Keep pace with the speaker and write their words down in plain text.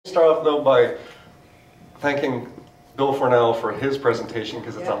Start off though by thanking Bill Fornell for his presentation,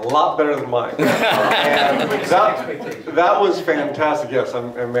 because it's a lot better than mine. And that was fantastic. Yes,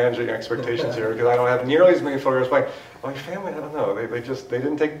 I'm managing expectations here because I don't have nearly as many photographs. My family, I don't know, they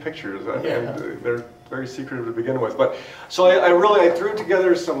didn't take pictures, and they're very secretive to begin with. But so I threw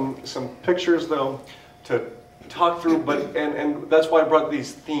together some pictures though to talk through, and that's why I brought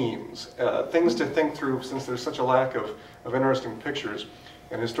these themes, things to think through, since there's such a lack of interesting pictures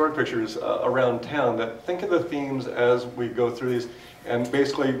and historic pictures around town. That think of the themes as we go through these. And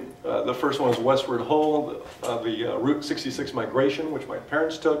basically, the first one is Westward Ho, the Route 66 migration, which my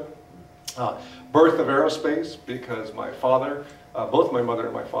parents took. Birth of aerospace, because my father, both my mother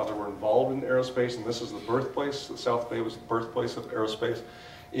and my father were involved in aerospace, and this is the birthplace. The South Bay was the birthplace of aerospace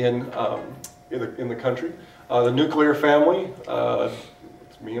in the country. The nuclear family,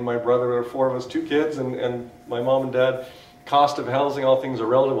 it's me and my brother, there are 4 of us, 2 kids, and my mom and dad. Cost of housing, all things are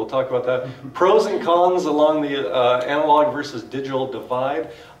relative, we'll talk about that. Pros and cons along the analog versus digital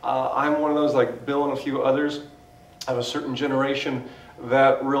divide. I'm one of those, like Bill and a few others, of a certain generation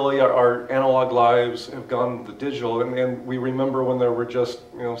that really our analog lives have gone to digital, and we remember when there were just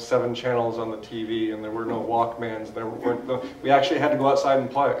 7 channels on the TV, and there were no Walkmans, we actually had to go outside and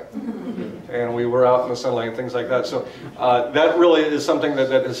play, and we were out in the sunlight and things like that. So that really is something that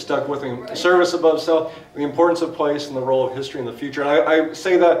has stuck with me. Service above self, the importance of place and the role of history in the future. And I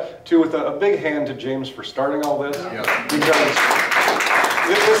say that too with a big hand to James for starting all this, because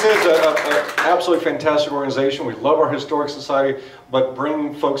this is an absolutely fantastic organization. We love our historic society, but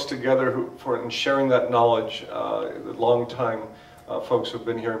bringing folks together and sharing that knowledge, the long-time folks who've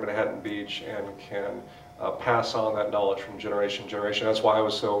been here in Manhattan Beach and can pass on that knowledge from generation to generation. That's why I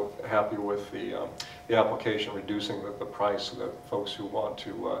was so happy with the application, reducing the price so that folks who want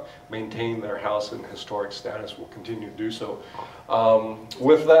to maintain their house in historic status will continue to do so.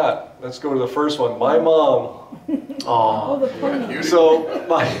 With that, let's go to the first one. My mom. So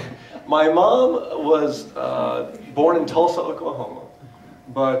my mom was born in Tulsa, Oklahoma,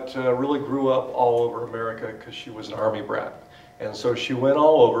 but really grew up all over America because she was an Army brat. And so she went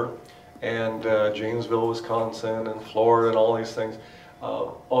all over, and Janesville, Wisconsin, and Florida, and all these things,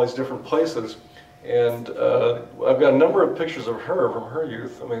 all these different places. And I've got a number of pictures of her from her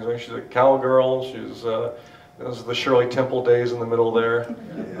youth. I mean, she's a cowgirl. She's those are the Shirley Temple days in the middle there.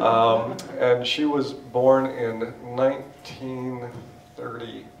 And she was born in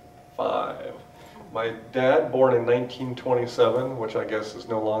 1935. My dad, born in 1927, which I guess is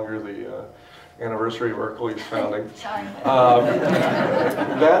no longer the anniversary of Ercola's founding.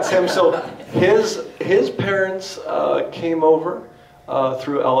 That's him. So his parents came over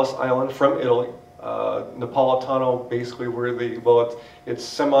through Ellis Island from Italy. Napolitano, basically, it's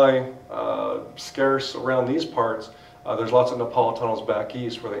semi-scarce around these parts. There's lots of Napolitanos back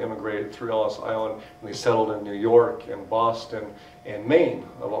east where they immigrated through Ellis Island, and they settled in New York and Boston and Maine,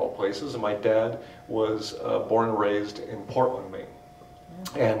 of all places. And my dad was born and raised in Portland, Maine.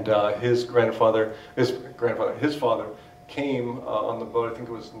 And his father came on the boat, I think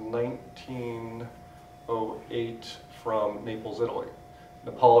it was 1908, from Naples, Italy.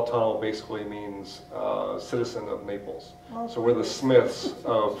 Napolitano basically means citizen of Naples. So we're the Smiths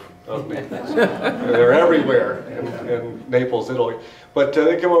of Naples. They're everywhere in Naples, Italy. But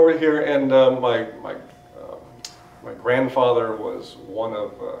they come over here, and my grandfather was one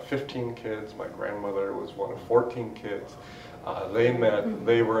of 15 kids. My grandmother was one of 14 kids. They met,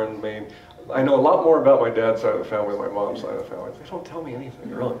 they were in Maine. I know a lot more about my dad's side of the family than my mom's side of the family. They don't tell me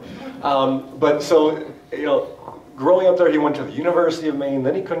anything, really. But so, growing up there, he went to the University of Maine,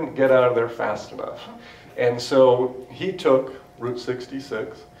 then he couldn't get out of there fast enough. And so he took Route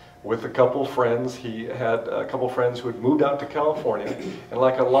 66 with a couple friends. He had a couple friends who had moved out to California. And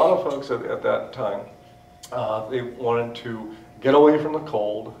like a lot of folks at that time, they wanted to get away from the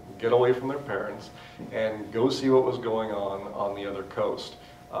cold, get away from their parents, and go see what was going on the other coast,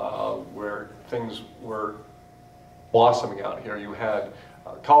 where things were blossoming out here. You had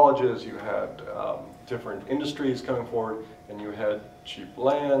colleges, you had different industries coming forward, and you had cheap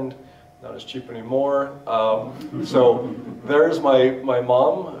land, not as cheap anymore. So there's my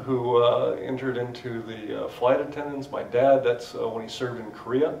mom, who entered into the flight attendants. My dad, that's when he served in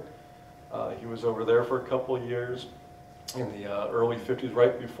Korea. He was over there for a couple of years in the early 50s,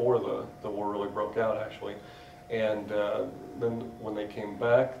 right before the war really broke out, actually. And then when they came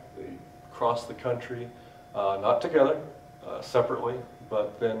back, they crossed the country, not together, separately,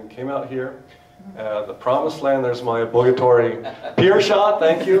 but then came out here. The Promised Land, there's my obligatory pier shot,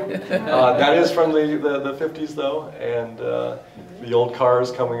 thank you. That is from the 50s, though, and the old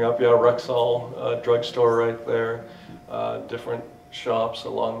cars coming up, yeah, Rexall drugstore right there, different shops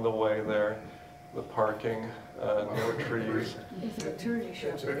along the way there, the parking, no trees.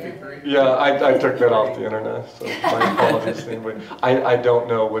 Yeah, I took that off the internet, so my apologies to anybody. I don't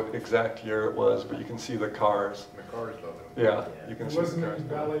know what exact year it was, but you can see the cars. The cars, though. Yeah, you can see the cars.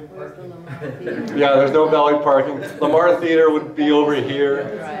 Valet parking. Yeah, there's no valet parking. Lamar Theater would be over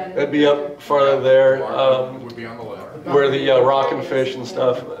here. It'd be up farther there, Would be on the left. where the Rock and Fish and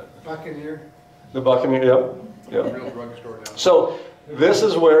stuff. Buccaneer. The Buccaneer, yep. Yep. Real drugstore down there. So this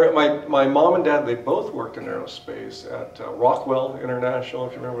is where my mom and dad, they both worked in aerospace at Rockwell International,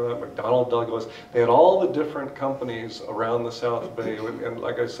 if you remember that, McDonnell Douglas. They had all the different companies around the South Bay. And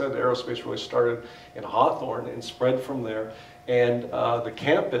like I said, aerospace really started in Hawthorne and spread from there. And the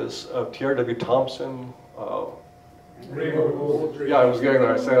campus of TRW Thompson, yeah, I was getting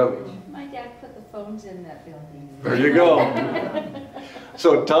there. I said, My dad put the phones in that building. there you go.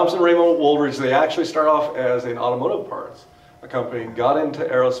 So Thompson Raymond Woolridge, they actually start off as an automotive parts company, got into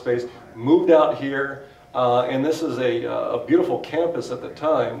aerospace, moved out here, and this is a beautiful campus at the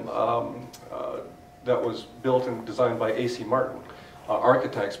time that was built and designed by A.C. Martin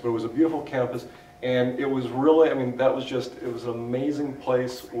architects, but it was a beautiful campus, and it was really, I mean, that was just, it was an amazing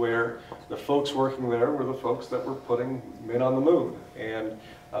place where the folks working there were the folks that were putting men on the moon and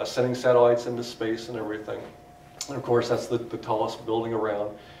sending satellites into space and everything. And of course, that's the tallest building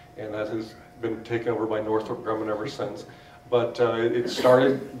around, and that has been taken over by Northrop Grumman ever since. But it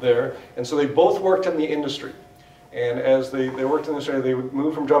started there, and so they both worked in the industry. And as they worked in the industry, they would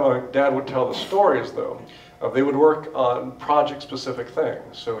move from job. My dad would tell the stories, though. They would work on project-specific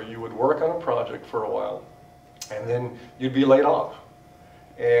things. So you would work on a project for a while, and then you'd be laid off.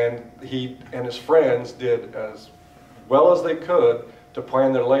 And he and his friends did as well as they could to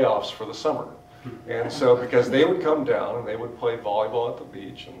plan their layoffs for the summer. And so, because they would come down and they would play volleyball at the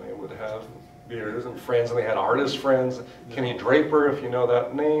beach, and they would have beers and friends, and they had artist friends. Kenny Draper, if you know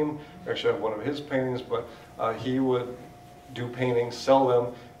that name, actually have one of his paintings, but he would do paintings, sell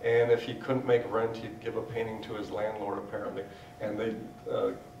them, and if he couldn't make rent, he'd give a painting to his landlord, apparently, and they'd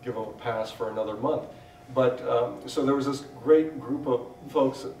give him a pass for another month. But, so there was this great group of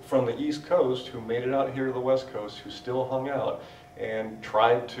folks from the East Coast who made it out here to the West Coast, who still hung out and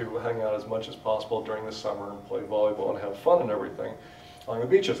tried to hang out as much as possible during the summer and play volleyball and have fun and everything on the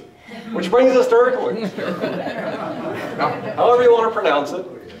beaches. Which brings us to Erkling. However you want to pronounce it.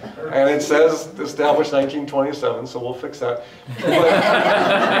 And it says established 1927, so we'll fix that.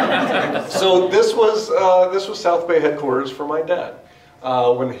 But, so this was South Bay headquarters for my dad.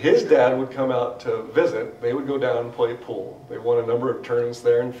 When his dad would come out to visit, they would go down and play pool. They won a number of tournaments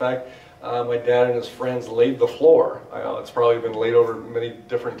there. In fact, my dad and his friends laid the floor. It's probably been laid over many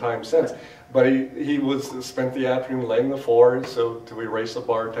different times since. But he spent the afternoon laying the floor, so to erase a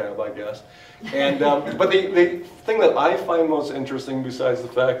bar tab, I guess. And but the thing that I find most interesting, besides the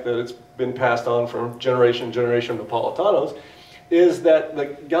fact that it's been passed on from generation to generation of Napolitanos, is that the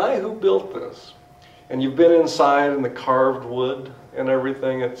guy who built this, and you've been inside in the carved wood and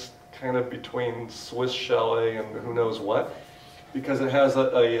everything, it's kind of between Swiss chalet and who knows what, because it has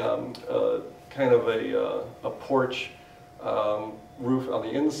a kind of a porch roof on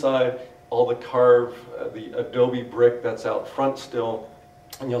the inside, all the the adobe brick that's out front still,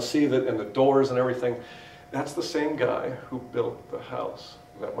 and you'll see that in the doors and everything, that's the same guy who built the house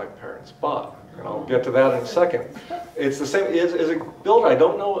that my parents bought. And I'll get to that in a second. It's the same, is a builder, I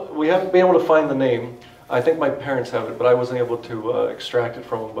don't know, we haven't been able to find the name. I think my parents have it, but I wasn't able to extract it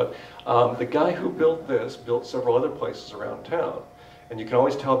from them. But the guy who built this built several other places around town. And you can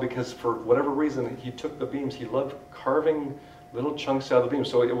always tell because for whatever reason, he took the beams, he loved carving little chunks out of the beam,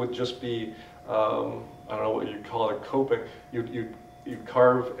 so it would just be, I don't know what you'd call it, a coping. You'd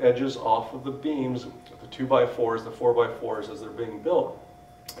carve edges off of the beams, the 2x4s, the 4x4s as they're being built.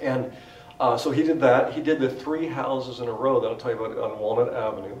 And so he did that. He did the 3 houses in a row that I'll tell you about on Walnut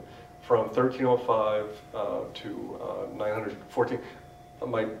Avenue from 1305 to 914.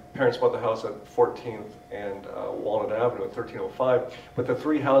 My parents bought the house at 14th and Walnut Avenue at 1305, but the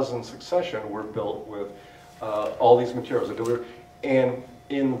 3 houses in succession were built with all these materials. And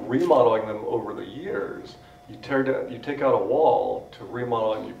in remodeling them over the years, you take out a wall to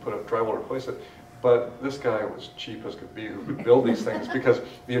remodel and you put a drywall to replace it. But this guy was cheap as could be who could build these things because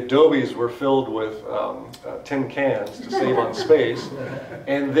the adobes were filled with tin cans to save on space,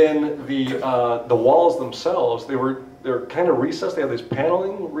 and then the walls themselves they're kind of recessed. They have this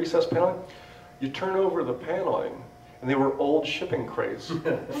recessed paneling. You turn over the paneling, and they were old shipping crates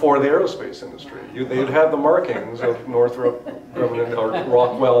for the aerospace industry. They'd have the markings of Northrop Grumman or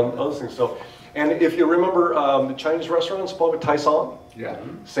Rockwell and other things. So, and if you remember the Chinese restaurant in Spokane, Tyson, yeah,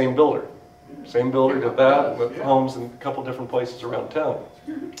 same builder. Same builder did that, with homes in a couple different places around town.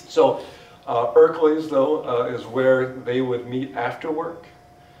 So Erkley's, though, is where they would meet after work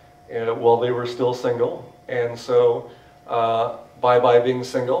while they were still single. And so bye-bye being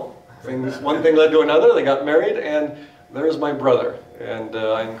single. One thing led to another, they got married, and there's my brother. And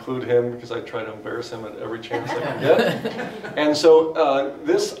I include him because I try to embarrass him at every chance I can get. And so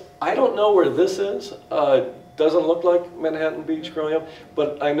this, I don't know where this is. Doesn't look like Manhattan Beach growing up,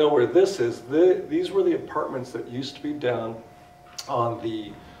 but I know where this is. These were the apartments that used to be down on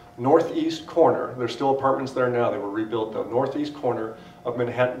the northeast corner. There's still apartments there now. They were rebuilt the northeast corner of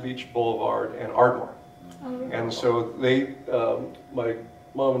Manhattan Beach Boulevard and Ardmore. And so they, my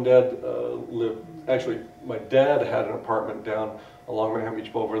mom and dad lived, actually my dad had an apartment down along Manhattan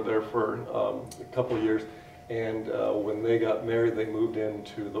Beach Boulevard there for a couple of years. And when they got married, they moved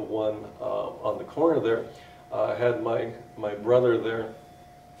into the one on the corner there. I had my brother there,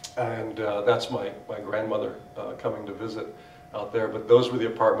 and that's my grandmother coming to visit out there. But those were the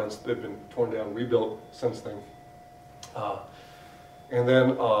apartments that had been torn down, rebuilt since then. And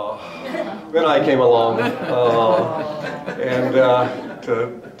then I came along, and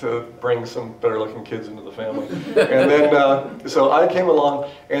to bring some better-looking kids into the family. And then so I came along,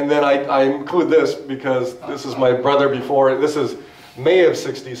 and then I include this because this is my brother before. This is May of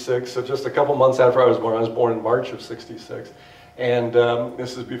 '66, so just a couple months after I was born. I was born in March of '66. And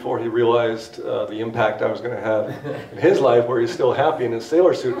this is before he realized the impact I was going to have in his life, where he's still happy in his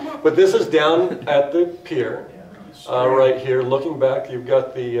sailor suit. But this is down at the pier, right here. Looking back, you've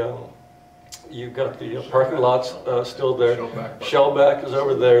got the parking lots still there. Shellback is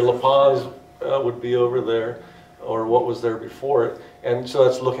over there. La Paz would be over there, or what was there before it. And so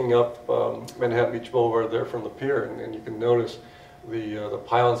that's looking up Manhattan Beach Boulevard there from the pier, and you can notice the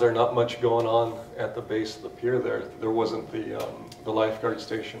pylons there. Not much going on at the base of the pier there. There wasn't the lifeguard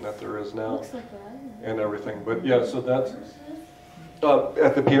station that there is now. Looks like that. And everything. But yeah, so that's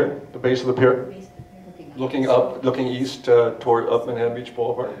at the pier, the base of the pier, looking up, looking east toward up Manhattan Beach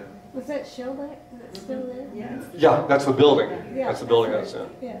Boulevard. Was that Shellback? Is it still there? Yeah. Yeah, that's the building. Yeah, that's the building right. that's in.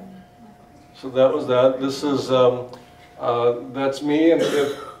 Yeah. So that was that. This is that's me, and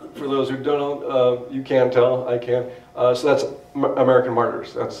if, for those who don't know, you can tell, I can. So that's American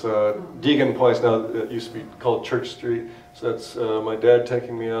Martyrs. That's Deegan Place now. It used to be called Church Street. So that's my dad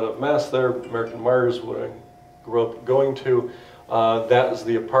taking me out of Mass there. American Martyrs, what I grew up going to. That is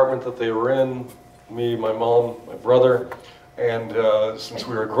the apartment that they were in. Me, my mom, my brother, and since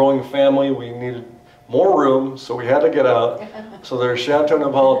we were a growing family, we needed more room, so we had to get out. So there's Chateau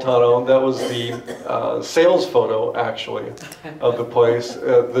Napolitano. That was the sales photo, actually, of the place.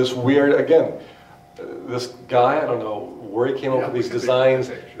 This weird, again, this guy, I don't know where he came up with these designs,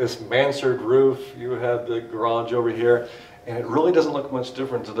 this mansard roof. You had the garage over here, and it really doesn't look much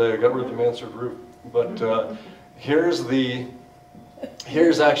different today. I got rid of the mansard roof, but here's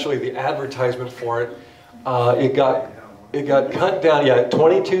actually the advertisement for it. It got cut down. Yeah,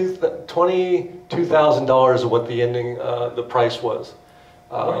 $22,000 is what the ending the price was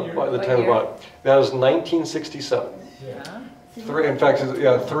by the time I bought it. That was 1967. Yeah. In fact,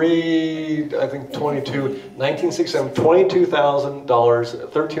 yeah, I think 1967, $22,000,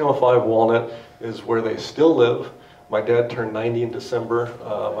 1305 Walnut is where they still live. My dad turned 90 in December.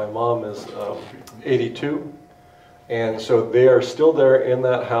 My mom is 82. And so they are still there in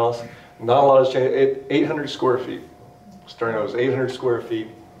that house. Not a lot has changed. 800 square feet. Starting out, it was 800 square feet.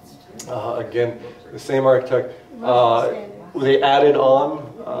 Again, the same architect. They added on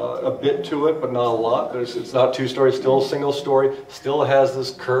a bit to it, but not a lot. It's not two-story, still single story. Still has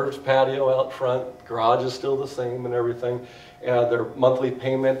this curved patio out front. Garage is still the same and everything. Their monthly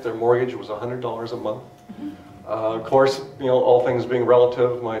payment, their mortgage was $100 a month. Of course, you know, all things being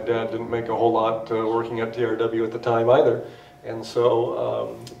relative, my dad didn't make a whole lot working at TRW at the time either. And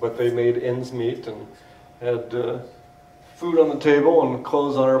so, but they made ends meet and had food on the table and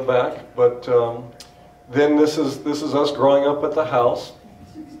clothes on our back. But then this is us growing up at the house.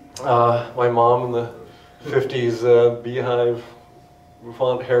 My mom in the 50s beehive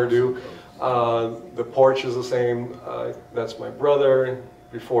bouffant hairdo. The porch is the same. That's my brother.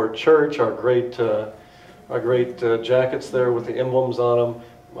 Before church, our great jackets there with the emblems on them.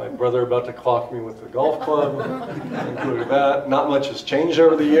 My brother about to clock me with the golf club, included that. Not much has changed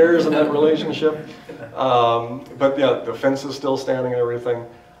over the years in that relationship. But yeah, the fence is still standing and everything.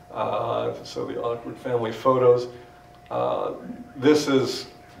 So the awkward family photos. This is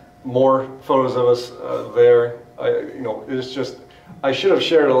more photos of us there. It's just, I should have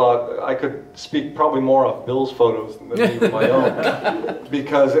shared a lot. I could speak probably more off Bill's photos than even my own,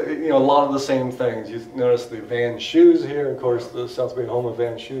 because a lot of the same things. You notice the Van shoes here, of course, the South Bay home of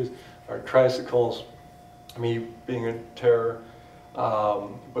Van shoes. our tricycles, me being a terror,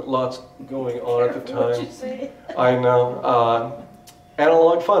 but lots going on at the What'd you time. say? I know.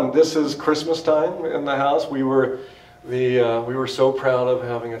 Analog fun. This is Christmas time in the house. We were so proud of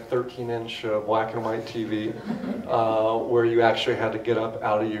having a 13-inch black and white TV where you actually had to get up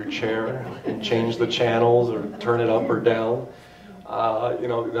out of your chair and change the channels or turn it up or down. You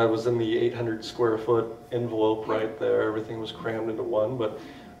know, that was in the 800 square foot envelope right there. Everything was crammed into one, but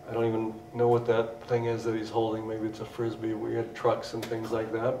I don't even know what that thing is that he's holding. Maybe it's a Frisbee. We had trucks and things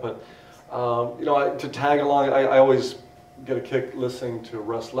like that. But, you know, to tag along, I always get a kick listening to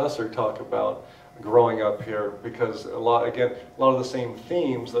Russ Lesser talk about growing up here, because a lot of the same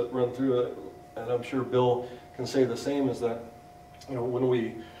themes that run through it, and I'm sure Bill can say the same, is that, you know, when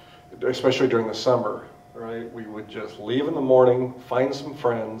we, especially during the summer, right, we would just leave in the morning, find some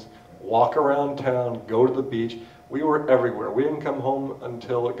friends, walk around town, go to the beach. We were everywhere. We didn't come home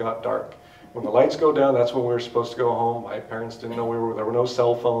until it got dark. When the lights go down, that's when we were supposed to go home. My parents didn't know there were no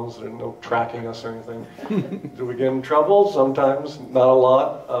cell phones, there were no tracking us or anything. Did we get in trouble? Sometimes, not a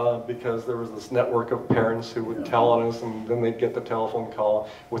lot, because there was this network of parents who would tell on us, and then they'd get the telephone call.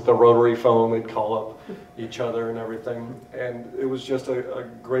 With the rotary phone, they'd call up each other and everything. And it was just a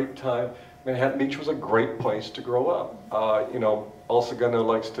great time. Manhattan Beach was a great place to grow up. You know, El Segundo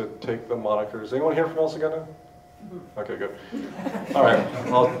likes to take the monikers. Anyone here from El Segundo? Okay, good. All right,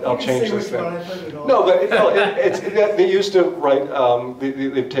 I'll change this thing. No, but they used to write.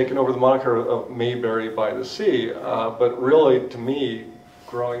 They've taken over the moniker of Mayberry by the Sea, but really, to me,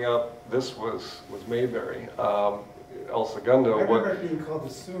 growing up, this was Mayberry. El Segundo. I remember it being called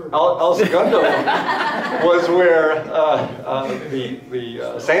the sewer. El Segundo was where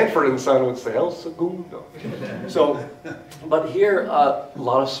the Sanford and Son would say El Segundo. So, but here, a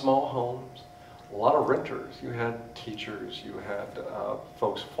lot of small homes. A lot of renters. You had teachers, you had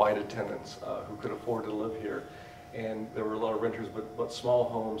folks, flight attendants who could afford to live here. And there were a lot of renters, but small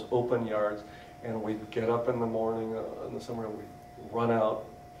homes, open yards. And we'd get up in the morning in the summer and we'd run out,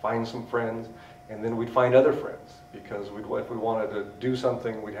 find some friends, and then we'd find other friends. Because if we wanted to do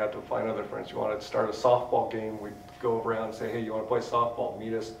something, we'd have to find other friends. You wanted to start a softball game, we'd go around and say, hey, you want to play softball?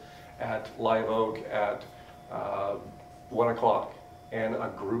 Meet us at Live Oak at 1 o'clock. And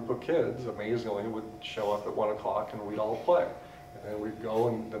a group of kids, amazingly, would show up at 1 o'clock and we'd all play. And then we'd go,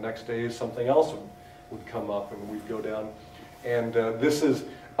 and the next day something else would come up and we'd go down. And this is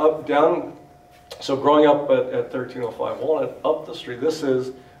down, so growing up at 1305 Walnut, up the street, this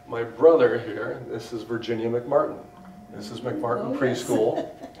is my brother here. This is Virginia McMartin. This is McMartin Preschool.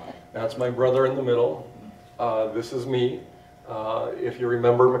 That's my brother in the middle. This is me. If you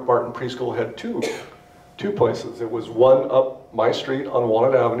remember, McMartin Preschool had two places. It was one up my street on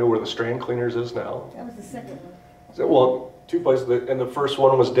Walnut Avenue where the Strand Cleaners is now. That was the second one. So, well, two places, and the first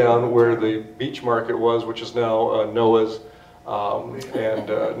one was down where the beach market was, which is now Noah's, and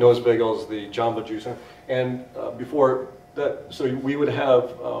Noah's Bagels, the Jamba Juice. And before that, so we would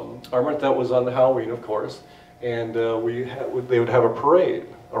have, I remember that was on Halloween, of course, and they would have a parade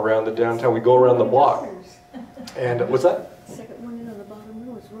around the downtown. We'd go around the block. And what's that? The second one in on the bottom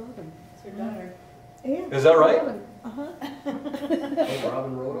row is Robin. It's her daughter. Yeah. Is that right? Robin. Uh-huh.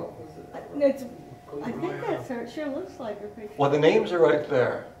 Robin Rodo? I think that's her. It sure looks like her picture. Well, the names are right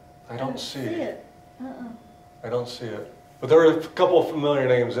there. I don't see it. I don't see it. But there are a couple of familiar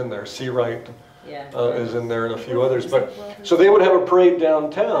names in there. Seawright is in there and a few others. But so they would have a parade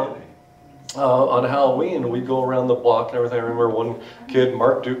downtown on Halloween, and we'd go around the block and everything. I remember one kid,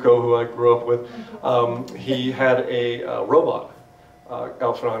 Mark Duco, who I grew up with, he had a robot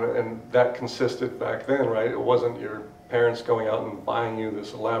outfit on it, and that consisted back then, right? It wasn't your parents going out and buying you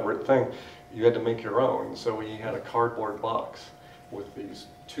this elaborate thing. You had to make your own. So he had a cardboard box with these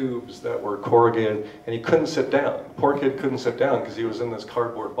tubes that were corrugated, and he couldn't sit down. The poor kid couldn't sit down because he was in this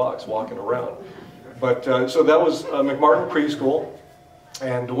cardboard box walking around. But so that was McMartin Preschool,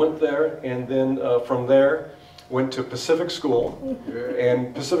 and went there, and then from there went to Pacific School.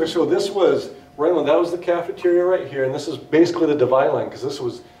 And Pacific School, this was right on, that was the cafeteria right here, and this is basically the divide line, because this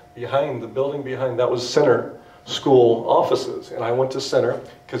was behind, the building behind, that was Center School offices. And I went to Center,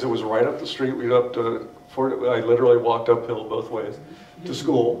 because it was right up the street. I literally walked uphill both ways to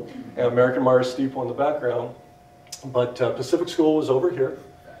school, and American Mars steeple in the background. But Pacific School was over here,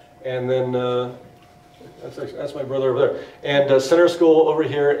 and then that's my brother over there. And Center School over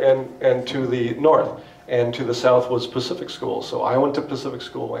here, and to the north. And to the south was Pacific School. So I went to Pacific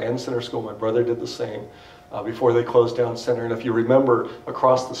School and Center School. My brother did the same before they closed down Center. And if you remember,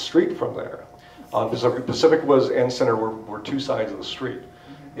 across the street from there, Pacific was and Center were two sides of the street.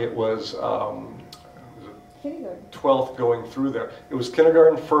 It was 12th going through there. It was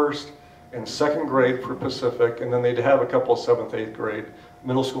kindergarten first, and second grade for Pacific, and then they'd have a couple of 7th, 8th grade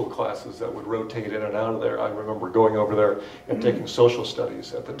middle school classes that would rotate in and out of there. I remember going over there and taking social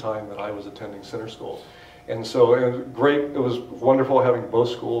studies at the time that I was attending center school. And so it was great, it was wonderful having both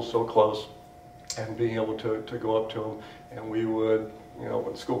schools so close and being able to go up to them. And we would, you know,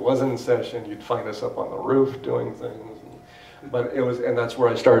 when school wasn't in session, you'd find us up on the roof doing things. But it was, and that's where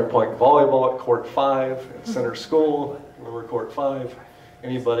I started playing volleyball at Court 5 at center school. Remember Court 5?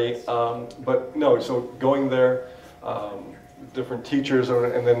 Anybody? But no, so going there, different teachers,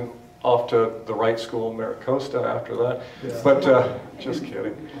 and then off to the right school, Maricosta after that. Yeah. But just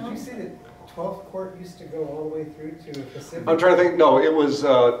kidding. Did you see that 12th court used to go all the way through to Pacific? I'm trying to think. No, it was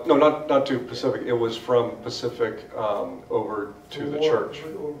no, not to Pacific. It was from Pacific over to the church.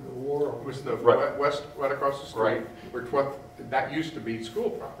 Over the war. It was the right. west, right across the street. Right. Where 12th, that used to be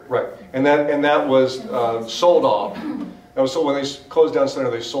school property. Right, and that was sold off. And so when they closed down center,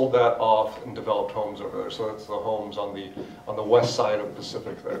 they sold that off and developed homes over there. So that's the homes on the west side of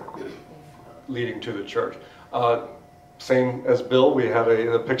Pacific there, leading to the church. Same as Bill, we had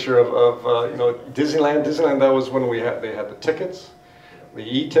a picture of you know, Disneyland. Disneyland, that was when they had the tickets, the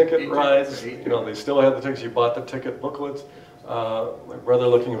e-ticket rides. You know, they still had the tickets. You bought the ticket booklets. My brother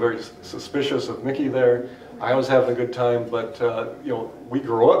looking very suspicious of Mickey there. I was having a good time, but you know, we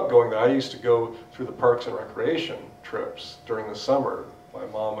grew up going there. I used to go through the parks and recreation trips during the summer. My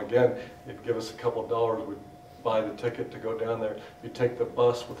mom, again, would give us a couple of dollars. We'd buy the ticket to go down there. You'd take the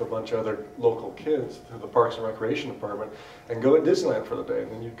bus with a bunch of other local kids to the Parks and Recreation Department and go to Disneyland for the day,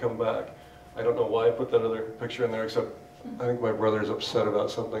 and then you'd come back. I don't know why I put that other picture in there, except I think my brother's upset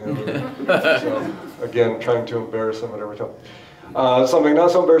about something over there. So, again, trying to embarrass him at every time. Something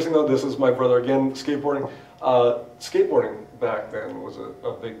not so embarrassing though, this is my brother again, skateboarding. Skateboarding back then was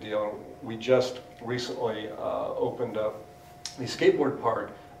a big deal. We just recently opened up the skateboard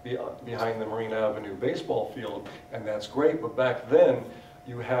park behind the Marine Avenue baseball field, and that's great. But back then,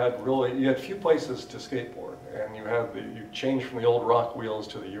 you had few places to skateboard, and you changed from the old rock wheels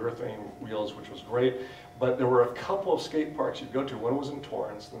to the urethane wheels, which was great. But there were a couple of skate parks you'd go to. One was in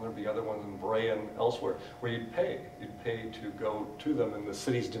Torrance, then there'd be other ones in Brea and elsewhere, where you'd pay. You'd pay to go to them, and the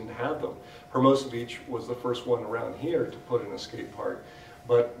cities didn't have them. Hermosa Beach was the first one around here to put in a skate park.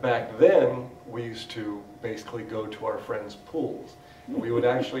 But back then, we used to basically go to our friends' pools. We would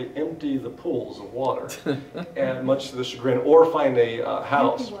actually empty the pools of water, and much to the chagrin, or find a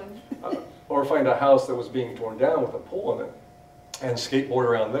house, or find a house that was being torn down with a pool in it, and skateboard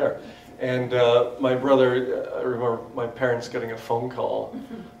around there. And my brother, I remember my parents getting a phone call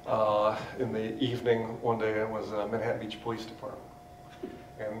in the evening one day. It was Manhattan Beach Police Department,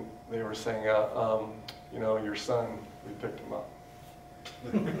 and they were saying, you know, your son, we picked him up.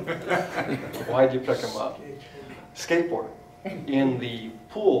 Why'd you pick him up? Skateboarding in the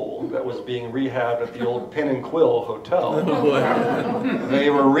pool that was being rehabbed at the old Pin and Quill Hotel. They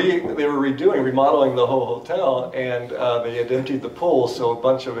were remodeling the whole hotel, and they had emptied the pool, so a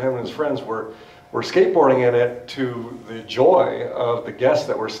bunch of him and his friends were skateboarding in it to the joy of the guests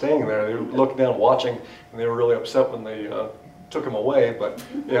that were staying there. They were looking down, watching, and they were really upset when they took him away. But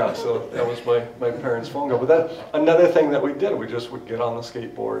yeah, so that was my parents' phone call. But that another thing that we did, we just would get on the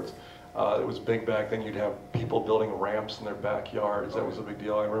skateboards. It was big back then. You'd have people building ramps in their backyards. That was a big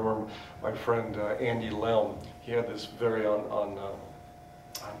deal. I remember my friend Andy Lelm. He had this very on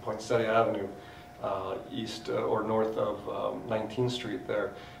Poinsettia Avenue, east or north of 19th Street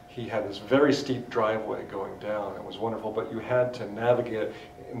there. He had this very steep driveway going down. It was wonderful, but you had to navigate it,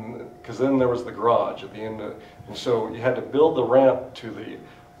 because then there was the garage at the end of it. And so you had to build the ramp to the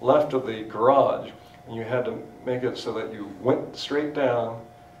left of the garage, and you had to make it so that you went straight down,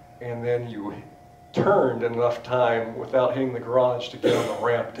 and then you turned in enough time without hitting the garage to get on the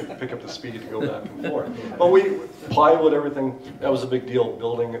ramp to pick up the speed to go back and forth. But we plywood everything. That was a big deal,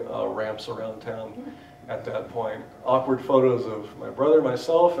 building ramps around town at that point. Awkward photos of my brother,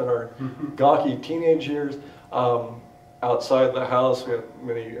 myself, and our gawky teenage years. Outside the house, we had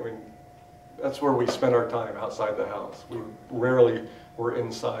many, I mean, that's where we spent our time, outside the house. We rarely were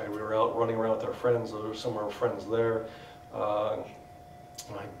inside. We were out running around with our friends. There were some of our friends there.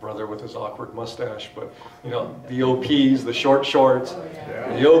 My brother with his awkward mustache, but you know, the OPs, the short shorts,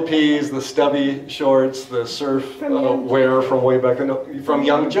 the OPs, the stubby shorts, the surf wear from way back then, from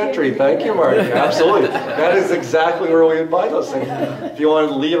Young Gentry. Thank you, Marty. Absolutely. That is exactly where we would buy those things. If you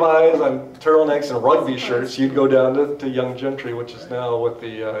wanted Levi's and turtlenecks and rugby shirts, you'd go down to Young Gentry, which is now with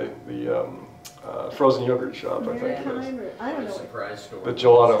the frozen yogurt shop, I think it is. I don't know. Surprise store. The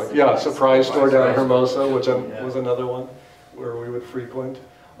gelato. Yeah, surprise store down in Hermosa, which was another one where we would frequent.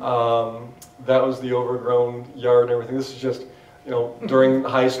 That was the overgrown yard and everything. This is just during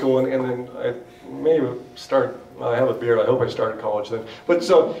high school, and then I maybe I have a beard, I hope I started college then. But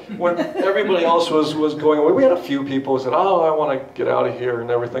so when everybody else was going away, we had a few people who said, oh, I want to get out of here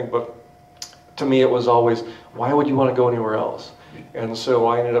and everything, but to me it was always, why would you want to go anywhere else? And so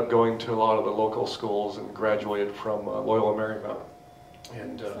I ended up going to a lot of the local schools and graduated from Loyola Marymount.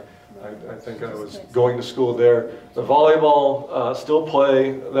 And I think I was going to school there. The volleyball, still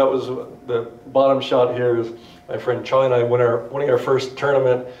play. That was the bottom shot here is my friend Charlie and I winning our first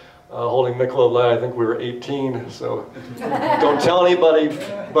tournament, holding Michelob Light. I think we were 18, so don't tell anybody.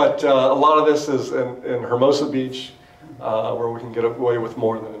 But a lot of this is in Hermosa Beach, where we can get away with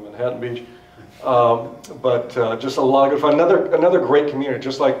more than in Manhattan Beach. But just a lot of good fun. Another great community,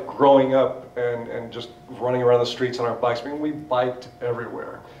 just like growing up and just running around the streets on our bikes. I mean, we biked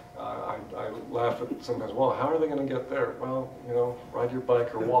everywhere. I laugh at sometimes, well, how are they going to get there? Well, ride your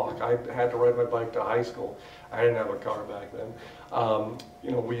bike or walk. I had to ride my bike to high school. I didn't have a car back then.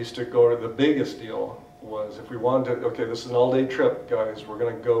 We used to go to, the biggest deal was if we wanted to, okay, this is an all-day trip, guys. We're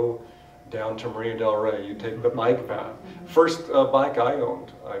going to go down to Marina Del Rey. You take the bike path. First bike I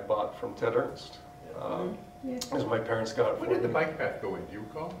owned, I bought from Ted Ernst. As my parents got it for me. When did the bike path go in? Do you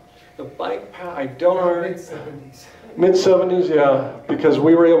recall? The bike path, I don't know. Mid-70s. Mid-70s, yeah, because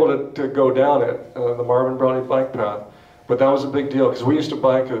we were able to go down it, the Marvin Brownie bike path. But that was a big deal, because we used to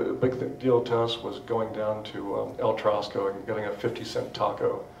bike, a big deal to us was going down to El Trosco and getting a 50-cent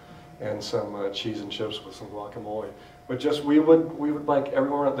taco and some cheese and chips with some guacamole. But just, we would bike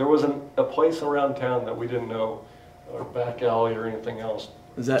everywhere. There wasn't a place around town that we didn't know, or back alley or anything else.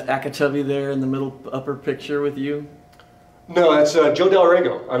 Is that Akachubby there in the middle upper picture with you? No, that's Joe Del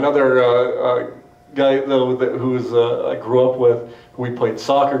Rego, another guy though who's I grew up with. We played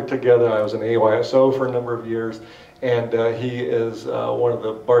soccer together. I was in AYSO for a number of years, and he is one of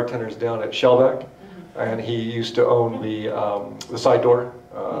the bartenders down at Shellback, and he used to own the side door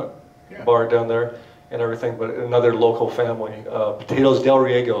bar down there and everything. But another local family, Potatoes Del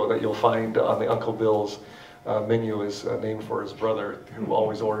Riego, that you'll find on the Uncle Bill's menu is named for his brother, who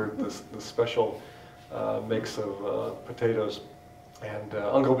always ordered this special mix of potatoes. And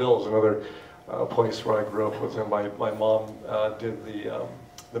Uncle Bill's another place where I grew up with him. My mom did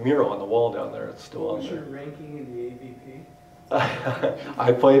the mural on the wall down there. It's still on What's there. your ranking in the AVP?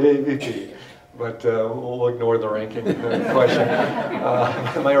 I played AVP, but we'll ignore the ranking question.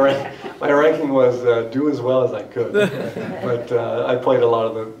 My ranking was do as well as I could. But I played a lot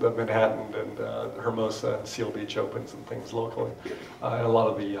of the Manhattan and Hermosa and Seal Beach Opens and things locally. And a lot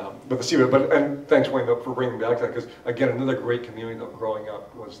of the Seaway. And thanks, Wayne, for bringing back that, because again, another great community of growing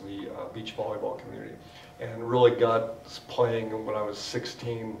up was the beach volleyball community. And really got playing when I was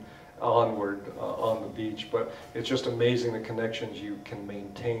 16 onward on the beach. But it's just amazing the connections you can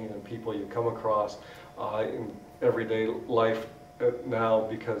maintain and people you come across in everyday life now,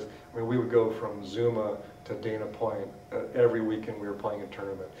 because we would go from Zuma to Dana Point every weekend. We were playing a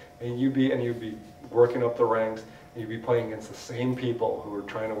tournament, and you'd be working up the ranks, and you'd be playing against the same people who were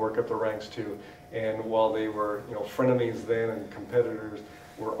trying to work up the ranks too. And while they were frenemies then and competitors,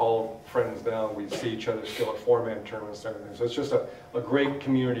 we're all friends now. We see each other still at 4-man tournaments and everything. So it's just a great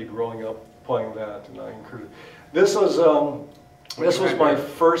community growing up playing that. And I encourage. This was my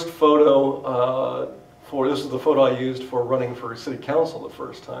first photo. This is the photo I used for running for city council the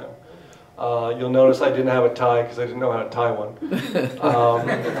first time. You'll notice I didn't have a tie because I didn't know how to tie one.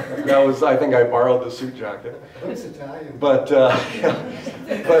 That was, I think I borrowed the suit jacket. Looks Italian. But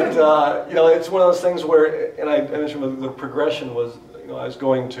it's one of those things where, and I mentioned the progression was, I was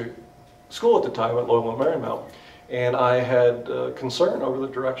going to school at the time at Loyola Marymount, and I had concern over the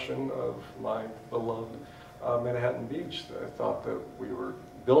direction of my beloved Manhattan Beach. I thought that we were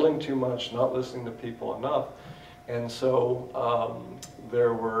building too much, not listening to people enough. And so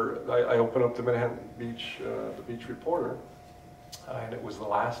I opened up the Manhattan Beach, the Beach Reporter, and it was the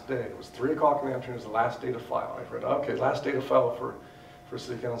last day. It was 3 o'clock in the afternoon. It was the last day to file. I read, okay, last day to file for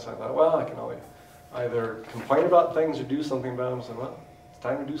city council. I thought, well, I can only either complain about things or do something about them. So, well, it's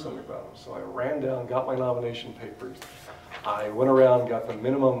time to do something about them. So I ran down, got my nomination papers. I went around, got the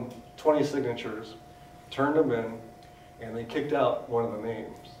minimum 20 signatures, turned them in, and they kicked out one of the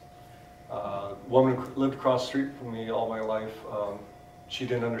names. A woman who lived across the street from me all my life. She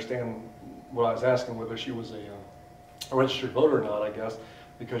didn't understand what I was asking, whether she was a registered voter or not, I guess,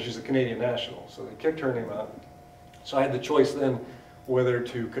 because she's a Canadian national. So they kicked her name out. So I had the choice then whether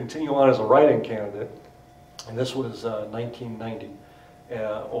to continue on as a write-in candidate, and this was 1990,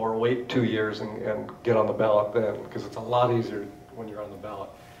 or wait 2 years and get on the ballot then, because it's a lot easier when you're on the ballot.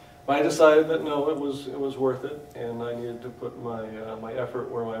 But I decided that no, it was worth it, and I needed to put my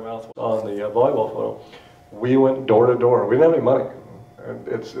effort where my mouth was on the volleyball photo. we went door to door. We didn't have any money. And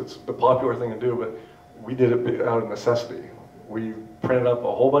it's the popular thing to do, but we did it out of necessity. We printed up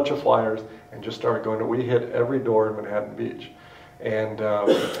a whole bunch of flyers and just started going. We hit every door in Manhattan Beach. And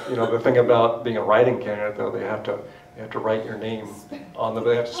you know, the thing about being a writing candidate, though, they have to write your name on the.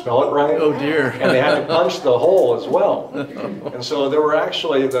 They have to spell it right. Oh dear! And they have to punch the hole as well. And so there were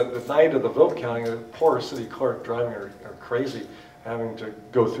actually the night of the vote counting, the poor city clerk driving her crazy, having to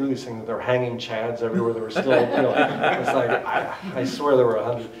go through these things. There were hanging chads everywhere. There were still, you know, it's like I swear there were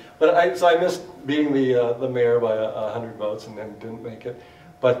 100. But so I missed beating the mayor by 100 votes and then didn't make it.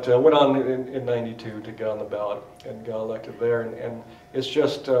 But went on in '92 to get on the ballot and got elected there. And it's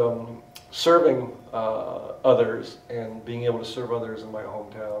just serving others and being able to serve others in my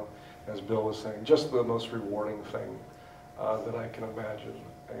hometown, as Bill was saying, just the most rewarding thing that I can imagine.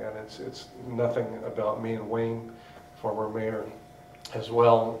 And it's nothing about me and Wayne, former mayor, as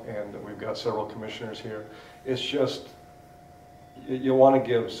well, and we've got several commissioners here. It's just, you want to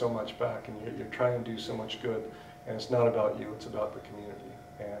give so much back, and you're trying to do so much good, and it's not about you, it's about the community.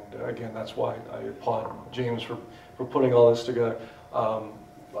 And again, that's why I applaud James for putting all this together.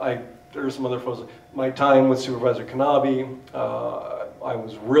 There are some other folks. My time with Supervisor Kanabe, I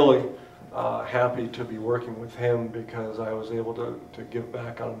was really happy to be working with him because I was able to give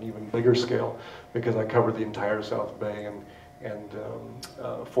back on an even bigger scale because I covered the entire South Bay and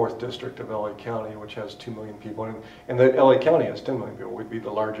 4th District of LA County, which has 2 million people. And the LA County has 10 million people. We'd be the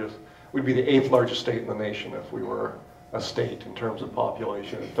 8th largest state in the nation if we were a state in terms of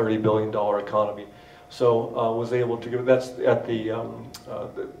population, a $30 billion economy. So was able to give, that's at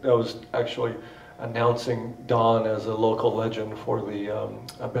that was actually announcing Don as a local legend for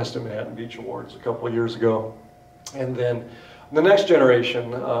the Best of Manhattan Beach Awards a couple of years ago. And then the next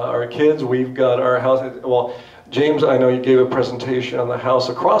generation, our kids, we've got our house, well, James, I know you gave a presentation on the house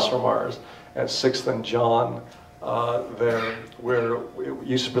across from ours at 6th and John there, where it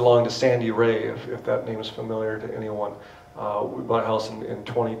used to belong to Sandy Ray, if that name is familiar to anyone. We bought a house in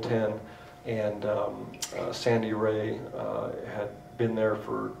 2010, and Sandy Ray had been there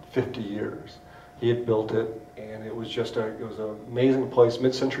for 50 years. He had built it, and it was just it was an amazing place,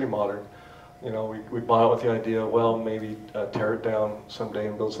 mid-century modern. You know, we bought it with the idea, well, maybe tear it down someday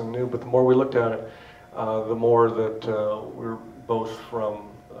and build something new. But the more we looked at it, the more that we're both from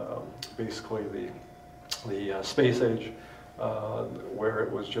basically the space age, where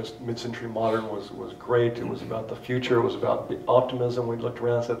it was just mid-century modern was great. It was about the future. It was about the optimism. We looked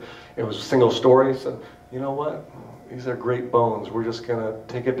around and said, it was a single story. Said, you know what? These are great bones. We're just going to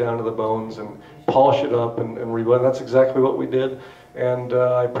take it down to the bones and polish it up and rebuild. And that's exactly what we did. And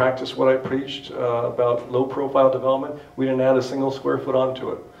I practiced what I preached about low-profile development. We didn't add a single square foot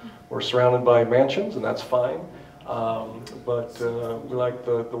onto it. We're surrounded by mansions, and that's fine. But we like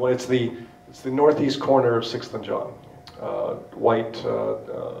the way it's the northeast corner of 6th and John. White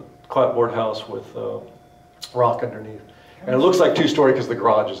clapboard house with rock underneath. And it looks like 2-story because the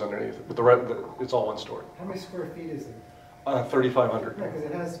garage is underneath it, but it's all 1 story. How many square feet is it? 3,500. Yeah, because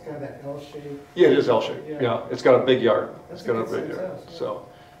it has kind of that L shape. Yeah, it is L-shaped. Yeah. Yeah, it's got a big yard. That's It's got a good big size yard. house, yeah. So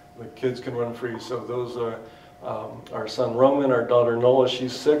the kids can run free. So those are our son Roman, our daughter Nola,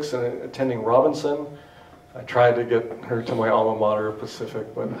 she's 6 and attending Robinson. I tried to get her to my alma mater,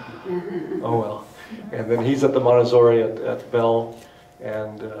 Pacific, but oh well. And then he's at the Montessori at Bell,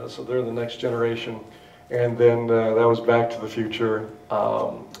 and so they're the next generation. And then that was Back to the Future.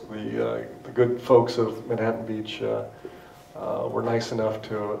 The good folks of Manhattan Beach were nice enough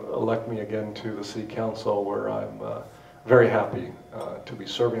to elect me again to the City Council, where I'm very happy to be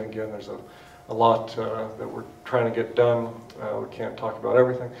serving again. There's a lot that we're trying to get done. We can't talk about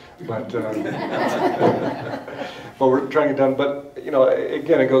everything, but but we're trying to get done. But you know,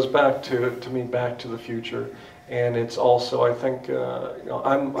 again, it goes back to me, back to the future, and it's also, I think, you know,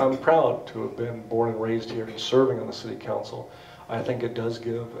 I'm proud to have been born and raised here and serving on the City Council. I think it does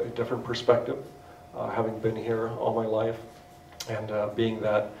give a different perspective, having been here all my life, and being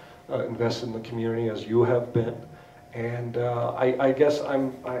that invested in the community as you have been. And I guess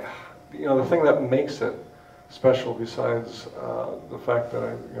you know, the thing that makes it special, besides the fact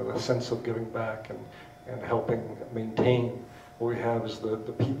that you know, the sense of giving back and helping maintain what we have, is the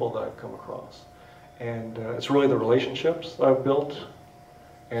people that I've come across. And it's really the relationships that I've built.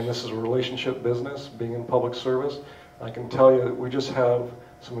 And this is a relationship business, being in public service. I can tell you that we just have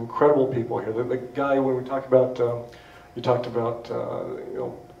some incredible people here. The guy, when we talk about, you talked about, you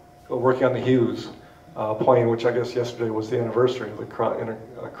know, working on the Hughes plane, which I guess yesterday was the anniversary of the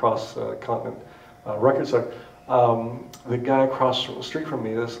cross-continent record set. The guy across the street from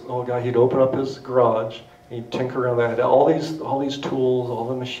me, this old guy, he'd open up his garage, he'd tinker around that, all these tools, all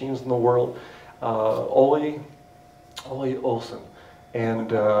the machines in the world. Ole Olson.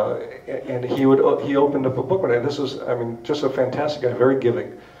 And he opened up a book one day. This is, I mean, just a fantastic guy, very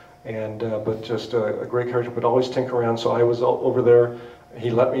giving, and but just a great character, but always tinker around. So I was over there. He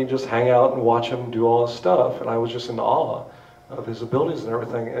let me just hang out and watch him do all his stuff, and I was just in awe of his abilities and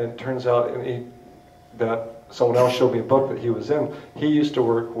everything. And it turns out that someone else showed me a book that he was in. He used to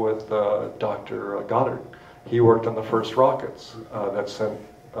work with Dr. Goddard. He worked on the first rockets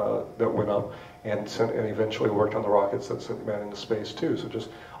that went up, and eventually worked on the rockets that sent man into space too. So just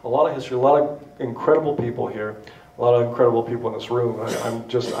a lot of history, a lot of incredible people here, a lot of incredible people in this room.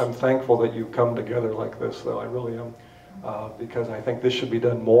 I'm thankful that you come together like this, though. I really am, because I think this should be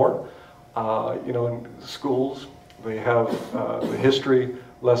done more. You know, in schools, they have the history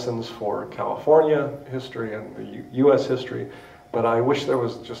lessons for California history and the U.S. history, but I wish there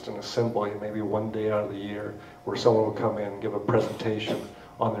was just an assembly, maybe one day out of the year, where someone would come in and give a presentation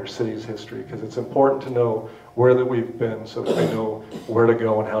on their city's history, because it's important to know where that we've been so that they know where to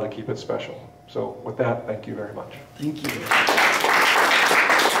go and how to keep it special. So with that, thank you very much. Thank you.